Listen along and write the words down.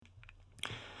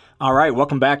All right,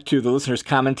 welcome back to the Listener's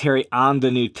Commentary on the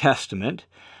New Testament.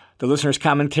 The Listener's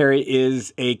Commentary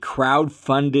is a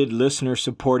crowd-funded,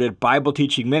 listener-supported Bible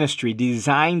teaching ministry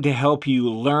designed to help you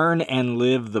learn and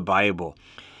live the Bible.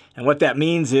 And what that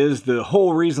means is the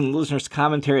whole reason the Listener's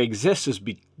Commentary exists is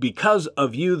because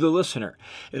of you, the listener.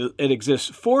 It exists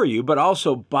for you, but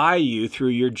also by you through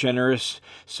your generous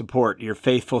support, your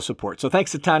faithful support. So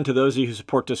thanks a ton to those of you who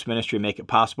support this ministry and make it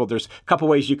possible. There's a couple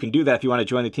ways you can do that if you want to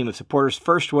join the team of supporters.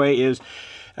 First way is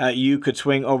you could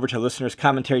swing over to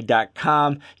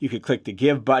listenerscommentary.com. You could click the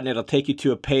Give button. It'll take you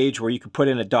to a page where you can put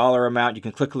in a dollar amount. You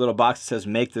can click a little box that says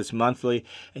Make This Monthly,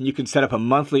 and you can set up a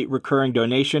monthly recurring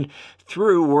donation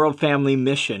through World Family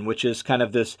Mission, which is kind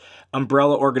of this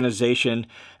umbrella organization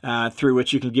through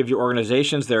which you can give your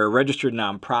organizations. They're a registered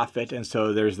nonprofit, and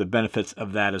so there's the benefits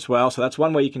of that as well. So that's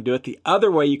one way you can do it. The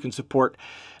other way you can support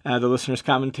the Listener's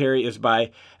Commentary is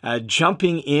by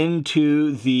jumping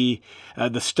into the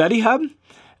Study Hub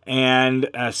and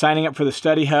signing up for the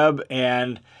Study Hub.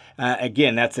 And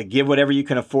again, that's a give whatever you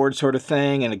can afford sort of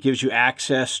thing, and it gives you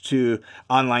access to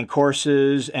online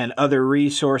courses and other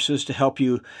resources to help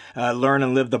you learn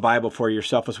and live the Bible for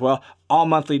yourself as well. All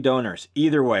monthly donors,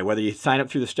 either way, whether you sign up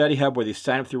through the Study Hub, whether you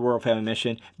sign up through World Family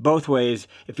Mission, both ways,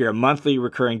 if you're a monthly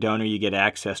recurring donor, you get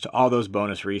access to all those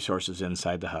bonus resources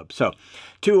inside the Hub. So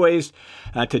 2 ways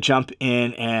to jump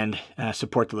in and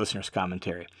support the Listener's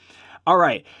Commentary. All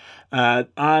right.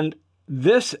 On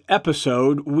this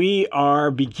episode, we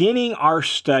are beginning our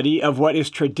study of what has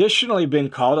traditionally been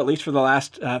called, at least for the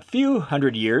last few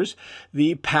hundred years,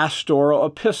 the Pastoral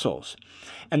Epistles.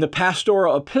 And the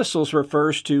Pastoral Epistles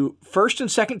refers to 1st and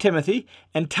 2nd Timothy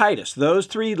and Titus. Those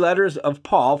 3 letters of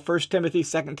Paul, 1 Timothy,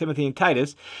 2 Timothy, and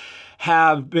Titus,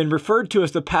 have been referred to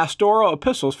as the Pastoral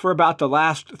Epistles for about the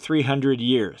last 300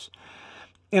 years.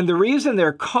 And the reason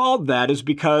they're called that is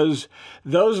because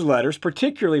those letters,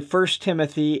 particularly 1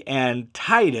 Timothy and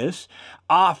Titus,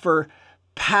 offer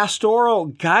pastoral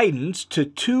guidance to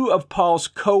 2 of Paul's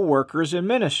co-workers in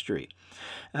ministry.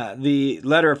 The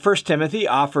letter of 1 Timothy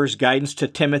offers guidance to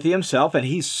Timothy himself, and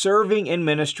he's serving in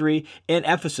ministry in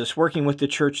Ephesus, working with the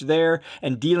church there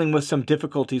and dealing with some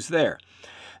difficulties there.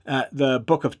 The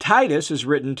book of Titus is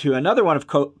written to another one of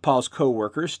Paul's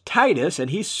co-workers, Titus,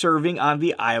 and he's serving on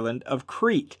the island of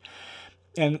Crete.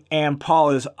 And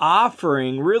Paul is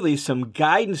offering really some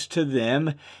guidance to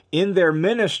them in their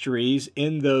ministries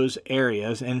in those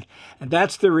areas. And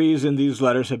that's the reason these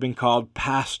letters have been called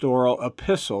pastoral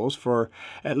epistles for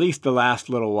at least the last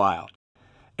little while.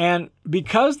 And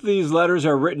because these letters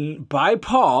are written by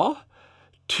Paul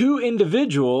to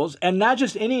individuals, and not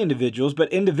just any individuals,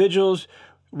 but individuals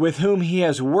with whom he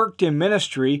has worked in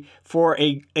ministry for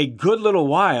a good little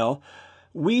while,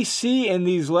 we see in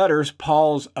these letters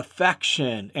Paul's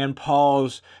affection and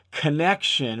Paul's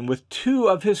connection with 2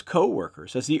 of his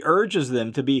co-workers as he urges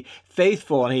them to be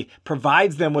faithful, and he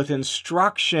provides them with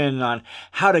instruction on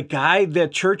how to guide the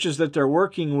churches that they're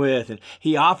working with, and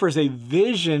he offers a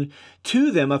vision to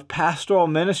them of pastoral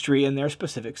ministry in their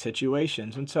specific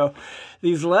situations. And so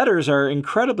these letters are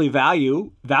incredibly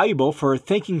valuable for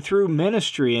thinking through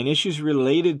ministry and issues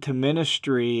related to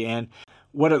ministry and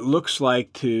what it looks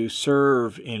like to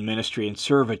serve in ministry and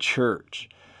serve a church.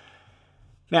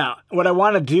 Now, what I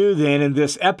want to do then in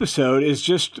this episode is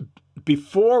just,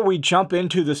 before we jump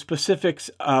into the specifics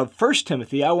of 1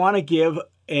 Timothy, I want to give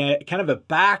kind of a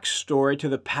backstory to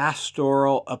the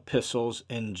pastoral epistles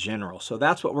in general. So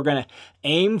that's what we're going to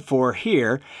aim for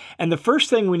here. And the first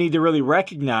thing we need to really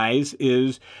recognize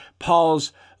is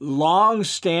Paul's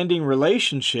long-standing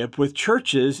relationship with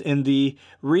churches in the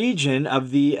region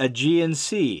of the Aegean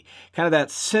Sea, kind of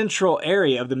that central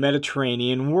area of the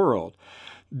Mediterranean world.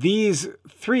 These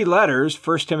 3 letters,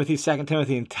 1 Timothy, 2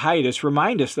 Timothy, and Titus,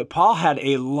 remind us that Paul had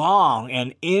a long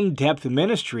and in-depth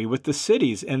ministry with the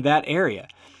cities in that area.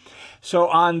 So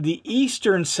on the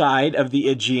eastern side of the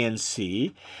Aegean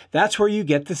Sea, that's where you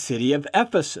get the city of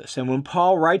Ephesus. And when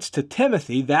Paul writes to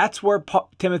Timothy, that's where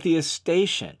Timothy is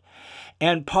stationed.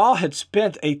 And Paul had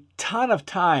spent a ton of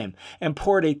time and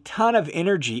poured a ton of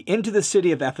energy into the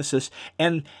city of Ephesus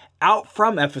and out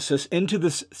from Ephesus into the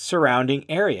surrounding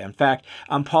area. In fact,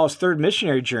 on Paul's 3rd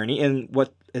missionary journey in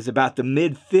what is about the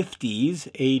mid-50s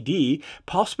AD,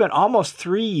 Paul spent almost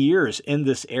 3 years in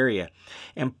this area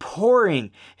and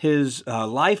pouring his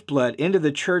lifeblood into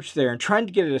the church there and trying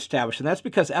to get it established. And that's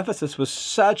because Ephesus was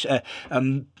such a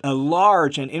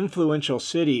large and influential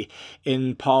city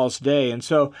in Paul's day. And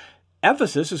so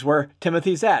Ephesus is where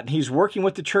Timothy's at, and he's working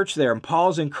with the church there, and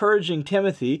Paul's encouraging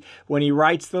Timothy when he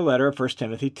writes the letter of 1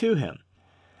 Timothy to him.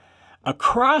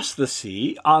 Across the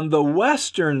sea, on the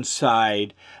western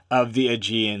side of the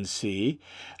Aegean Sea,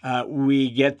 we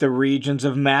get the regions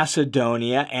of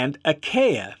Macedonia and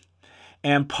Achaia.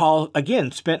 And Paul,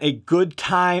 again, spent a good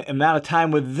amount of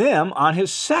time with them on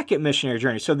his second missionary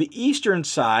journey. So the eastern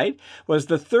side was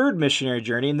the third missionary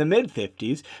journey in the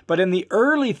mid-50s. But in the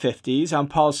early 50s, on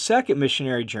Paul's second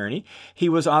missionary journey, he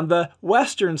was on the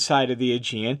western side of the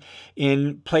Aegean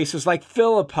in places like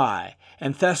Philippi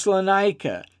and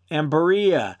Thessalonica and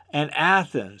Berea and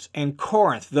Athens and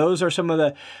Corinth. Those are some of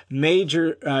the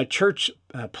major church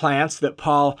plants that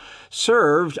Paul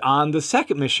served on the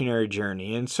second missionary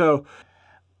journey. And so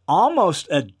almost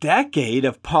a decade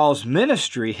of Paul's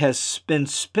ministry has been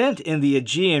spent in the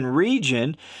Aegean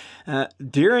region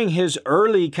during his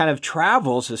early kind of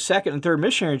travels, his second and third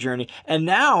missionary journey. And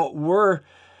now we're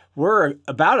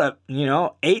about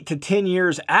 8 to 10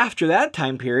 years after that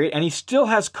time period, and he still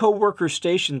has co-workers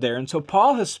stationed there. And so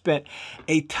Paul has spent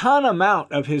a ton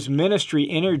amount of his ministry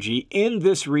energy in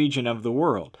this region of the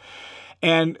world.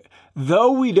 And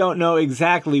though we don't know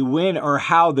exactly when or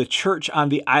how the church on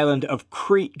the island of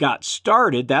Crete got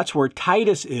started, that's where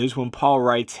Titus is when Paul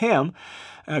writes him.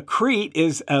 Crete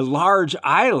is a large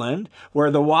island where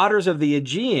the waters of the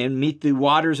Aegean meet the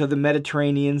waters of the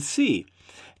Mediterranean Sea.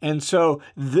 And so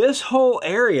this whole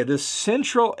area, this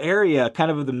central area kind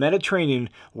of the Mediterranean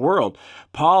world,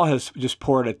 Paul has just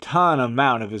poured a ton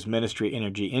amount of his ministry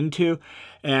energy into.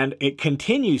 And it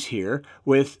continues here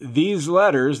with these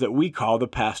letters that we call the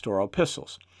Pastoral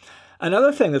Epistles.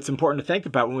 Another thing that's important to think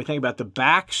about when we think about the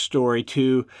backstory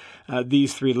to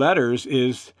these three letters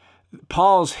is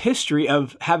Paul's history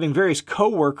of having various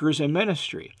co-workers in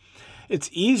ministry. It's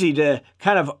easy to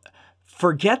kind of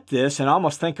forget this and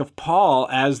almost think of Paul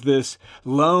as this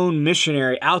lone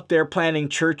missionary out there planting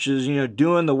churches,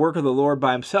 doing the work of the Lord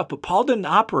by himself. But Paul didn't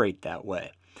operate that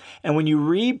way. And when you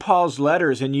read Paul's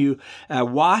letters and you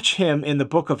watch him in the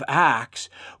book of Acts,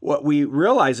 what we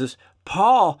realize is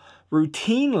Paul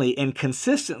routinely and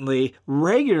consistently,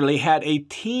 regularly had a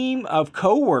team of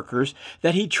co-workers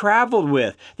that he traveled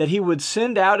with, that he would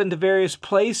send out into various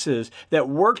places that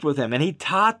worked with him, and he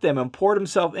taught them and poured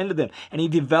himself into them, and he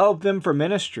developed them for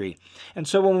ministry. And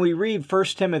so when we read 1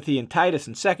 Timothy and Titus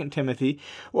and 2 Timothy,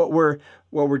 what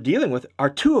we're dealing with are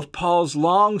two of Paul's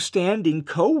long-standing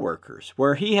co-workers,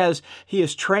 where he has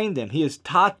trained them, he has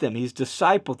taught them, he's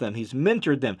discipled them, he's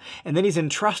mentored them, and then he's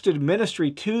entrusted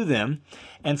ministry to them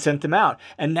and sent them out.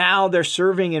 And now they're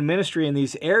serving in ministry in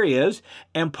these areas,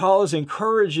 and Paul is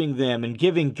encouraging them and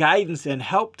giving guidance and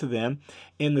help to them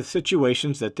in the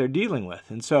situations that they're dealing with.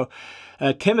 And so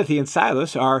Timothy and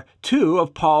Silas are two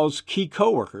of Paul's key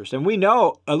co-workers. And we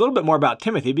know a little bit more about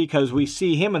Timothy because we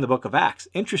see him in the book of Acts.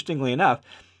 Interestingly enough,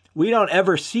 we don't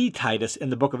ever see Titus in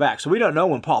the book of Acts. So we don't know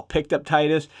when Paul picked up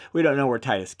Titus. We don't know where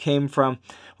Titus came from.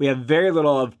 We have very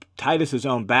little of Titus's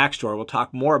own backstory. We'll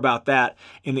talk more about that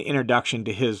in the introduction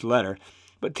to his letter.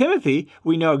 But Timothy,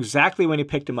 we know exactly when he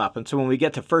picked him up. And so when we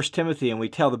get to 1 Timothy and we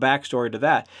tell the backstory to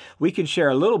that, we can share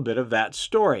a little bit of that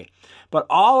story. But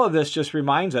all of this just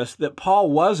reminds us that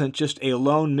Paul wasn't just a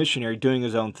lone missionary doing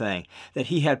his own thing, that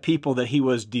he had people that he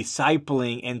was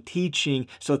discipling and teaching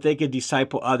so that they could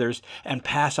disciple others and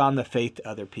pass on the faith to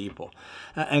other people.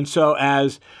 And so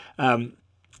as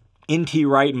N.T.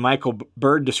 Wright and Michael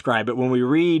Bird describe it, when we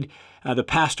read the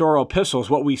pastoral epistles,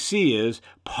 what we see is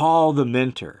Paul the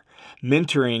mentor,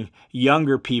 mentoring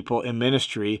younger people in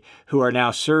ministry who are now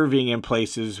serving in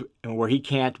places where he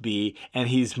can't be, and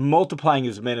he's multiplying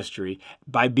his ministry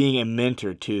by being a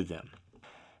mentor to them.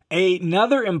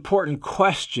 Another important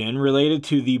question related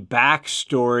to the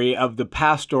backstory of the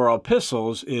pastoral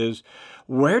epistles is,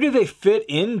 where do they fit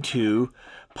into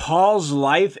Paul's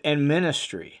life and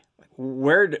ministry?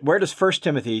 Where does 1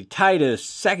 Timothy,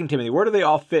 Titus, 2 Timothy, where do they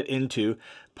all fit into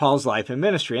Paul's life and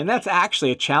ministry? And that's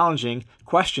actually a challenging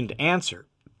question to answer.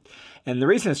 And the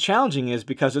reason it's challenging is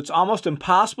because it's almost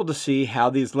impossible to see how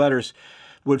these letters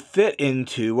would fit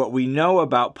into what we know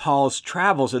about Paul's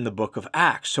travels in the book of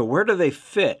Acts. So where do they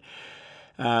fit?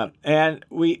 And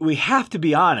we have to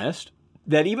be honest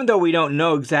that even though we don't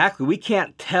know exactly, we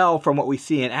can't tell from what we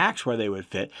see in Acts where they would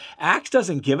fit. Acts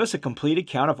doesn't give us a complete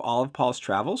account of all of Paul's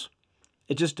travels.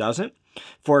 It just doesn't.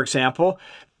 For example,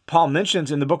 Paul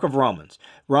mentions in the book of Romans.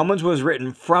 Romans was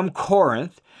written from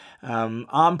Corinth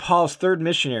on Paul's third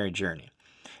missionary journey.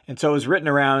 And so it was written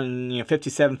around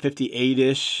 57,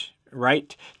 58-ish,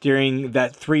 right, during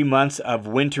that 3 months of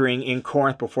wintering in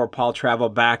Corinth before Paul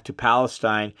traveled back to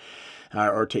Palestine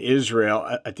or to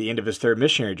Israel at the end of his third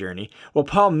missionary journey. Well,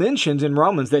 Paul mentions in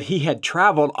Romans that he had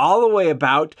traveled all the way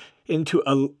about into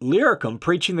Illyricum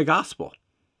preaching the gospel.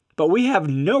 But we have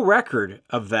no record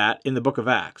of that in the book of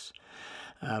Acts.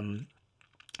 And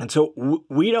so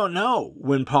we don't know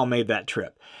when Paul made that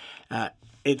trip.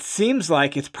 It seems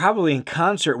like it's probably in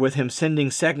concert with him sending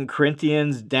 2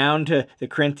 Corinthians down to the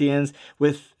Corinthians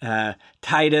with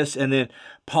Titus, and then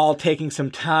Paul taking some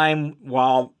time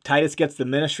while Titus gets the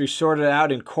ministry sorted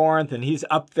out in Corinth, and he's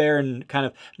up there in kind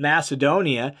of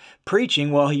Macedonia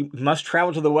preaching while he must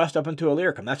travel to the west up into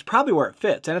Illyricum. That's probably where it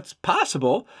fits. And it's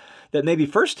possible that maybe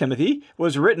 1 Timothy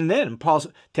was written then.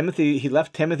 He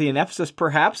left Timothy in Ephesus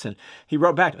perhaps, and he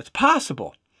wrote back. It's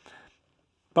possible.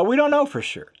 But we don't know for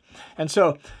sure. And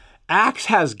so Acts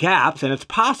has gaps, and it's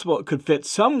possible it could fit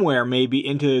somewhere maybe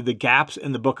into the gaps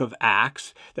in the book of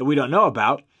Acts that we don't know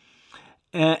about.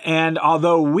 And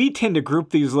although we tend to group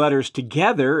these letters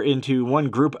together into one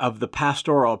group of the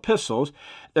pastoral epistles,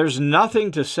 there's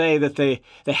nothing to say that they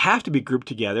have to be grouped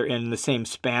together in the same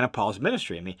span of Paul's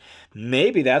ministry. I mean,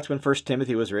 maybe that's when 1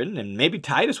 Timothy was written, and maybe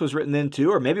Titus was written then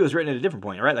too, or maybe it was written at a different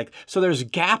point, right? So there's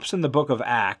gaps in the book of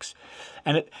Acts,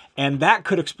 and that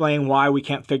could explain why we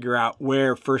can't figure out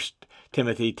where 1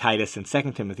 Timothy, Titus, and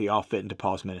 2 Timothy all fit into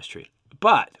Paul's ministry.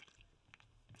 But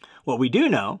what we do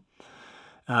know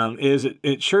is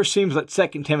it sure seems that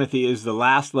 2 Timothy is the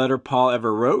last letter Paul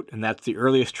ever wrote, and that's the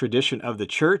earliest tradition of the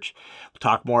church. We'll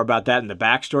talk more about that in the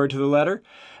backstory to the letter.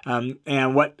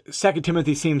 And what 2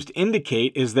 Timothy seems to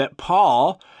indicate is that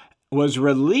Paul was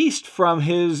released from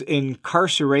his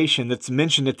incarceration that's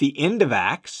mentioned at the end of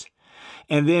Acts,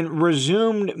 and then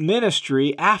resumed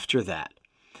ministry after that.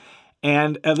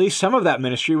 And at least some of that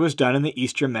ministry was done in the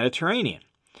Eastern Mediterranean.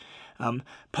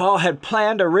 Paul had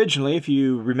planned originally, if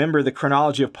you remember the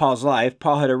chronology of Paul's life,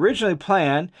 Paul had originally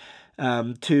planned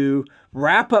to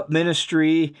wrap up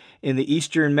ministry in the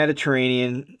Eastern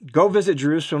Mediterranean, go visit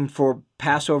Jerusalem for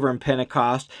Passover and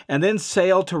Pentecost, and then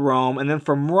sail to Rome. And then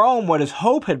from Rome, what his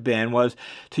hope had been was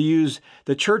to use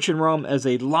the church in Rome as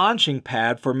a launching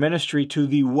pad for ministry to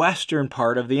the western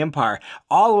part of the empire,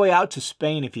 all the way out to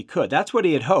Spain if he could. That's what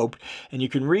he had hoped, and you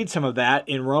can read some of that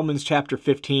in Romans chapter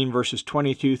 15, verses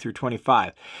 22 through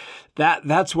 25.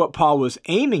 That's what Paul was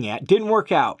aiming at. Didn't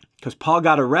work out, because Paul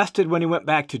got arrested when he went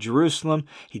back to Jerusalem.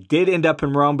 He did end up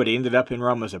in Rome, but he ended up in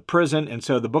Rome as a prison, and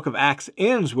so the book of Acts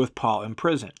ends with Paul in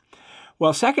prison.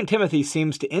 Well, 2 Timothy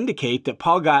seems to indicate that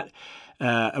Paul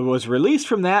was released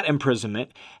from that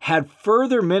imprisonment, had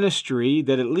further ministry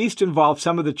that at least involved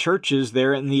some of the churches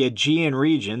there in the Aegean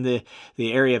region, the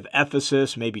area of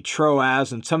Ephesus, maybe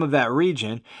Troas, and some of that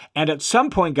region, and at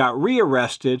some point got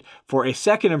rearrested for a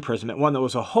second imprisonment, one that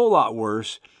was a whole lot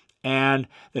worse, and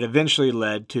that eventually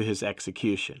led to his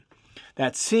execution.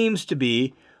 That seems to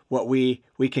be what we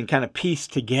can kind of piece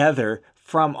together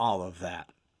from all of that.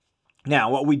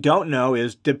 Now, what we don't know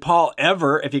is, did Paul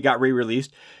ever, if he got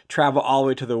re-released, travel all the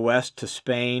way to the west to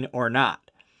Spain or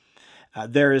not?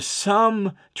 There is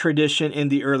some tradition in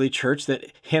the early church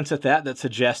that hints at that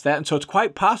suggests that. And so it's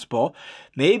quite possible,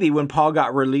 maybe when Paul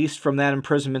got released from that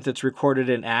imprisonment that's recorded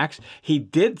in Acts, he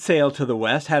did sail to the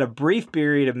west, had a brief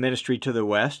period of ministry to the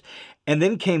west, and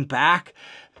then came back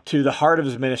to the heart of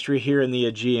his ministry here in the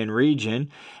Aegean region,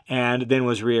 and then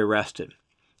was rearrested.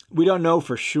 We don't know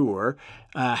for sure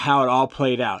how it all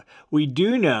played out. We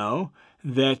do know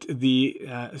that the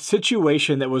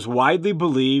situation that was widely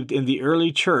believed in the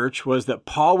early church was that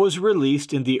Paul was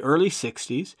released in the early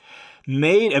 60s,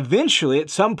 eventually at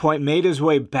some point made his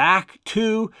way back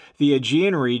to the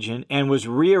Aegean region, and was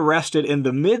rearrested in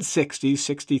the mid-60s,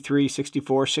 63,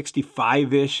 64,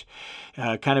 65-ish,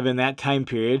 kind of in that time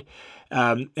period.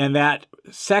 And that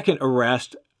second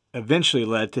arrest eventually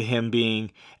led to him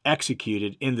being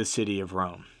executed in the city of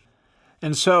Rome.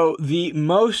 And so the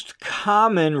most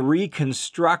common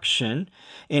reconstruction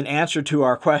in answer to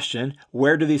our question,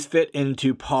 where do these fit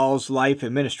into Paul's life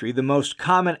and ministry? The most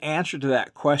common answer to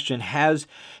that question has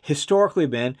historically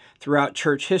been, throughout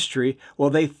church history, well,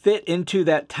 they fit into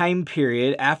that time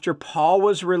period after Paul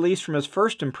was released from his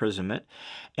first imprisonment,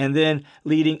 and then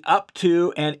leading up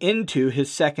to and into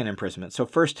his second imprisonment. So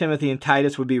 1 Timothy and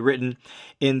Titus would be written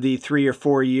in the 3 or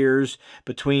 4 years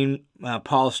between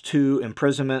Paul's two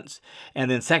imprisonments,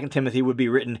 and then 2 Timothy would be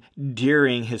written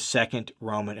during his second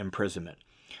Roman imprisonment.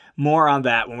 More on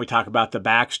that when we talk about the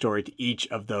backstory to each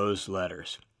of those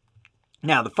letters.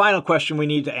 Now, the final question we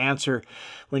need to answer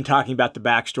when talking about the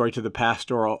backstory to the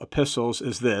pastoral epistles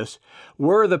is this: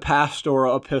 were the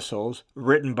pastoral epistles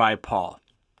written by Paul?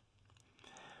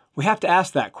 We have to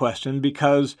ask that question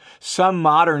because some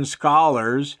modern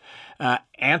scholars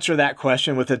answer that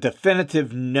question with a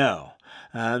definitive no.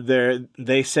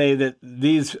 They say that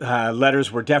these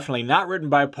letters were definitely not written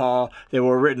by Paul. They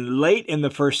were written late in the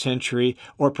first century,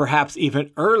 or perhaps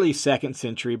even early second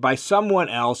century, by someone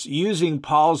else using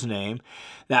Paul's name.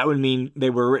 That would mean they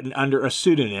were written under a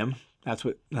pseudonym. That's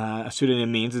what a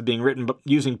pseudonym means, is being written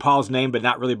using Paul's name, but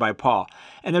not really by Paul.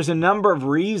 And there's a number of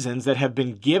reasons that have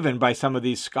been given by some of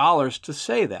these scholars to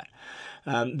say that.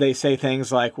 They say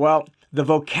things like, well, the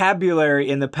vocabulary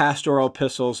in the pastoral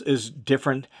epistles is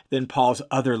different than Paul's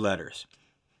other letters.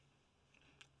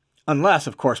 Unless,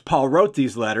 of course, Paul wrote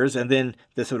these letters, and then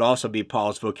this would also be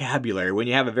Paul's vocabulary. When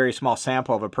you have a very small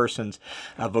sample of a person's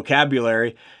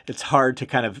vocabulary, it's hard to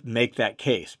kind of make that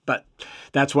case. But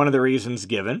that's one of the reasons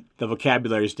given. The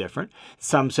vocabulary is different.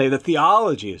 Some say the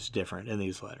theology is different in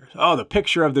these letters. Oh, the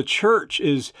picture of the church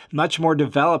is much more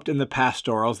developed in the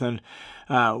pastorals than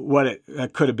what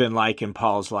it could have been like in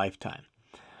Paul's lifetime.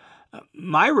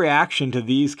 My reaction to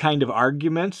these kind of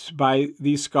arguments by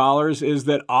these scholars is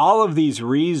that all of these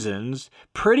reasons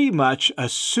pretty much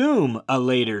assume a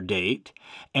later date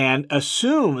and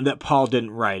assume that Paul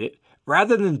didn't write it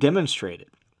rather than demonstrate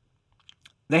it.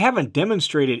 They haven't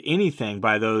demonstrated anything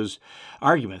by those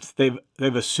arguments. They've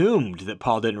assumed that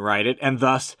Paul didn't write it, and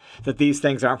thus that these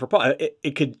things aren't for Paul.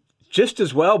 It could just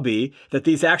as well be that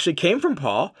these actually came from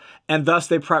Paul, and thus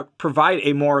they provide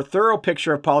a more thorough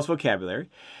picture of Paul's vocabulary,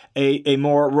 a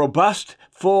more robust,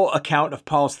 full account of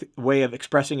Paul's way of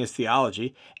expressing his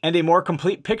theology, and a more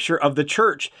complete picture of the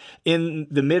church in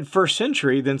the mid-first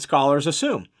century than scholars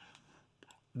assume.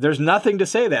 There's nothing to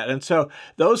say that. And so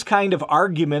those kind of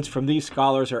arguments from these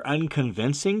scholars are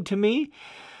unconvincing to me.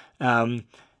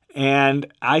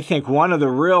 And I think one of the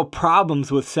real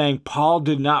problems with saying Paul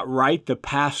did not write the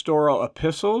pastoral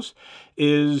epistles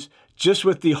is just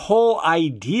with the whole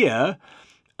idea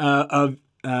of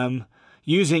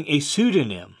using a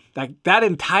pseudonym. That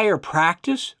entire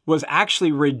practice was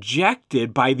actually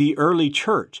rejected by the early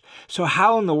church. So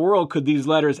how in the world could these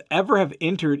letters ever have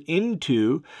entered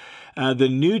into the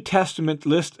New Testament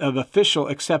list of official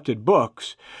accepted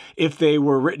books if they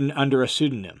were written under a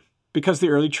pseudonym? Because the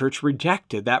early church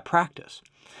rejected that practice.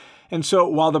 And so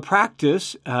while the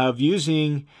practice of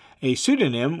using a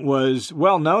pseudonym was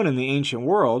well known in the ancient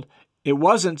world, it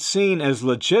wasn't seen as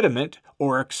legitimate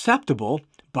or acceptable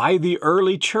by the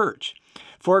early church.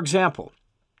 For example,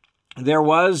 there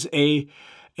was an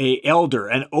elder,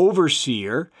 an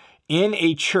overseer in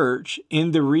a church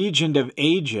in the region of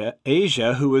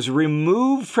Asia who was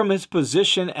removed from his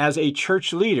position as a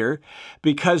church leader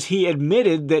because he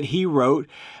admitted that he wrote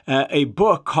a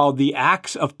book called The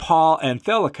Acts of Paul and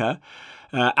Thelica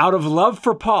out of love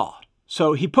for Paul.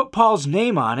 So he put Paul's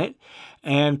name on it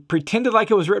and pretended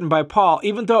like it was written by Paul,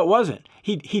 even though it wasn't.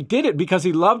 He did it because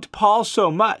he loved Paul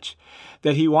so much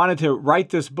that he wanted to write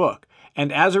this book.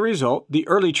 And as a result, the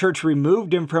early church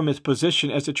removed him from his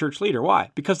position as a church leader. Why?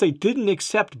 Because they didn't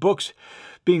accept books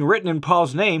being written in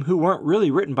Paul's name who weren't really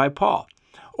written by Paul.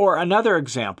 Or another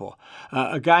example,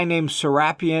 a guy named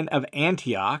Serapion of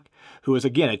Antioch, who was,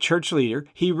 again, a church leader.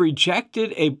 He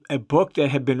rejected a book that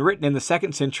had been written in the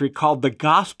second century called the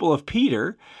Gospel of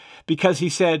Peter because he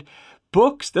said,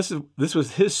 books, this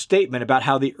was his statement about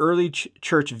how the early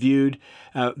church viewed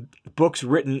books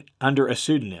written under a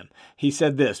pseudonym. He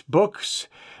said this, books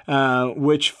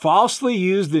which falsely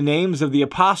use the names of the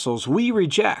apostles, we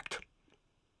reject.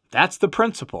 That's the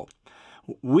principle.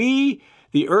 We,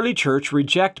 the early church,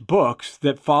 reject books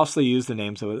that falsely use the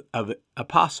names of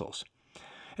apostles.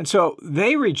 And so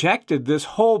they rejected this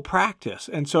whole practice.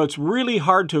 And so it's really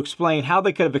hard to explain how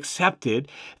they could have accepted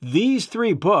these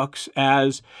three books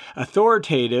as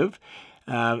authoritative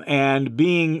and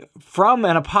being from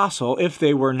an apostle if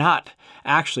they were not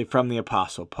actually from the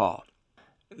apostle Paul.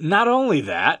 Not only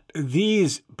that,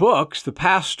 these books, the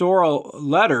pastoral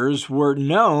letters, were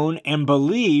known and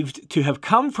believed to have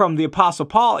come from the apostle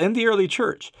Paul in the early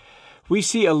church. We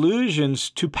see allusions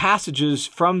to passages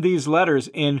from these letters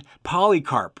in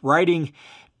Polycarp, writing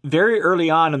very early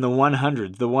on in the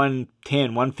 100s, the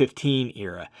 110, 115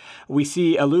 era. We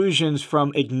see allusions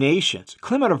from Ignatius.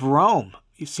 Clement of Rome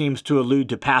seems to allude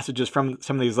to passages from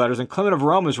some of these letters, and Clement of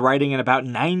Rome is writing in about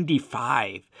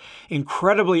 95,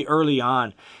 incredibly early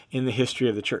on in the history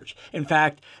of the church. In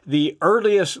fact, the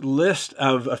earliest list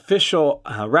of official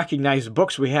recognized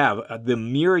books we have, the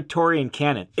Muratorian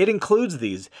Canon, it includes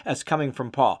these as coming from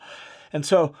Paul. And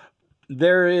so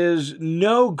there is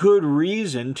no good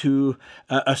reason to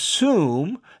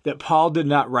assume that Paul did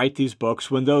not write these books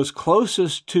when those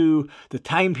closest to the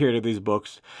time period of these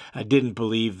books didn't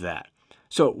believe that.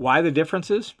 So why the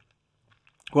differences?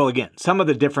 Well, again, some of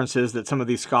the differences that some of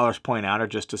these scholars point out are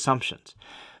just assumptions.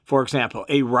 For example,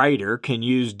 a writer can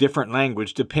use different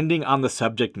language depending on the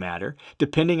subject matter,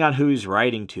 depending on who he's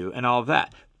writing to, and all of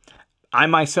that. I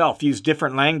myself use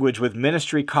different language with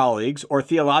ministry colleagues or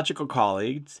theological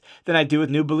colleagues than I do with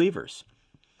new believers.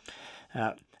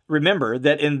 Remember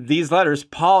that in these letters,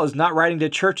 Paul is not writing to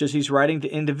churches, he's writing to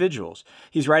individuals.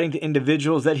 He's writing to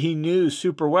individuals that he knew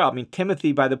super well. I mean,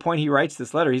 Timothy, by the point he writes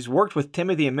this letter, he's worked with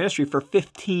Timothy in ministry for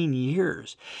 15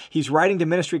 years. He's writing to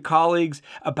ministry colleagues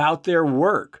about their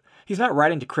work. He's not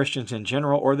writing to Christians in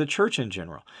general or the church in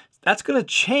general. That's going to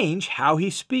change how he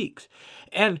speaks.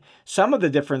 And some of the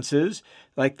differences,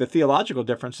 like the theological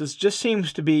differences, just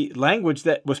seems to be language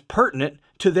that was pertinent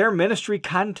to their ministry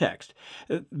context.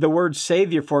 The word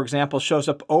Savior, for example, shows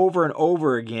up over and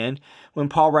over again when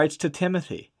Paul writes to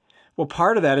Timothy. Well,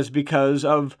 part of that is because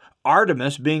of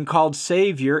Artemis being called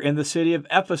Savior in the city of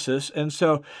Ephesus, and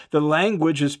so the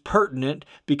language is pertinent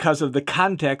because of the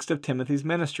context of Timothy's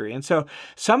ministry. And so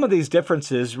some of these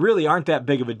differences really aren't that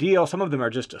big of a deal. Some of them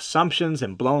are just assumptions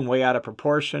and blown way out of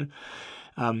proportion.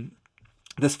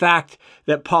 This fact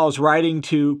that Paul's writing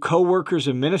to co-workers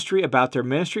in ministry about their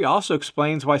ministry also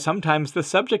explains why sometimes the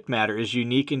subject matter is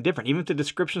unique and different. Even the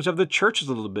descriptions of the church is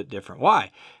a little bit different.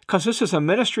 Why? Because this is a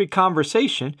ministry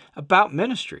conversation about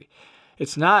ministry.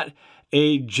 It's not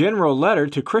a general letter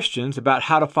to Christians about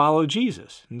how to follow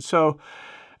Jesus. And so,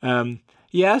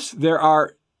 yes, there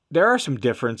are some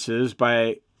differences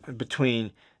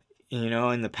between,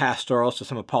 in the Pastorals to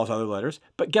some of Paul's other letters.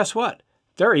 But guess what?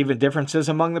 There are even differences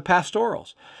among the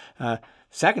pastorals. 2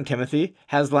 Timothy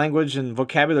has language and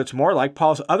vocabulary that's more like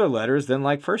Paul's other letters than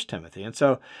like 1 Timothy. And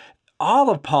so all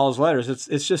of Paul's letters,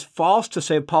 it's just false to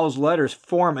say Paul's letters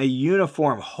form a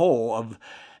uniform whole of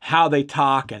how they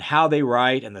talk and how they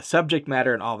write and the subject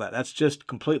matter and all that. That's just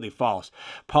completely false.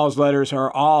 Paul's letters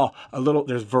are all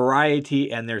there's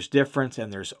variety and there's difference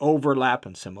and there's overlap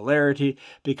and similarity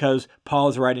because Paul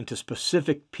is writing to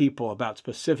specific people about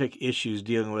specific issues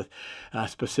dealing with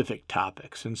specific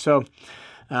topics. And so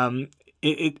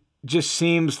it just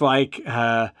seems like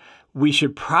we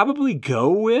should probably go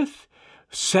with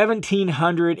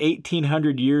 1,700,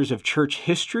 1,800 years of church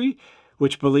history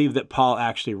which believe that Paul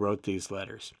actually wrote these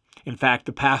letters. In fact,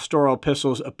 the pastoral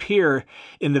epistles appear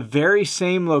in the very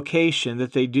same location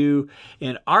that they do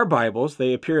in our Bibles.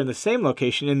 They appear in the same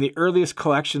location in the earliest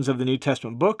collections of the New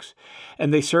Testament books,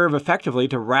 and they serve effectively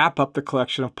to wrap up the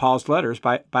collection of Paul's letters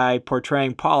by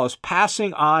portraying Paul as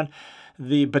passing on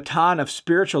the baton of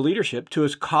spiritual leadership to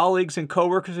his colleagues and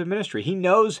co-workers of ministry. He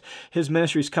knows his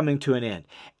ministry is coming to an end,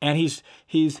 and he's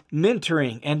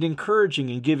mentoring and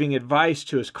encouraging and giving advice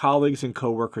to his colleagues and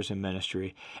co-workers in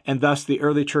ministry. And thus the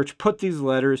early church put these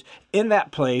letters in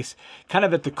that place, kind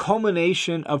of at the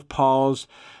culmination of Paul's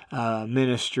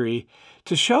ministry,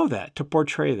 to show that, to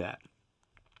portray that.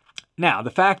 Now,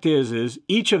 the fact is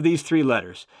each of these three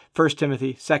letters, 1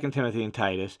 Timothy, 2 Timothy, and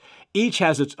Titus, each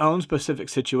has its own specific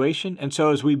situation. And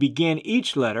so as we begin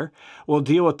each letter, we'll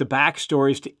deal with the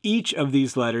backstories to each of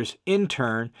these letters in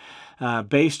turn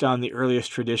based on the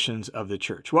earliest traditions of the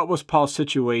church. What was Paul's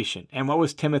situation? And what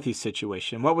was Timothy's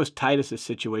situation? And what was Titus's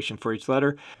situation for each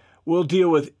letter? We'll deal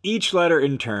with each letter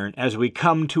in turn as we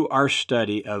come to our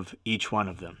study of each one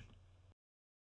of them.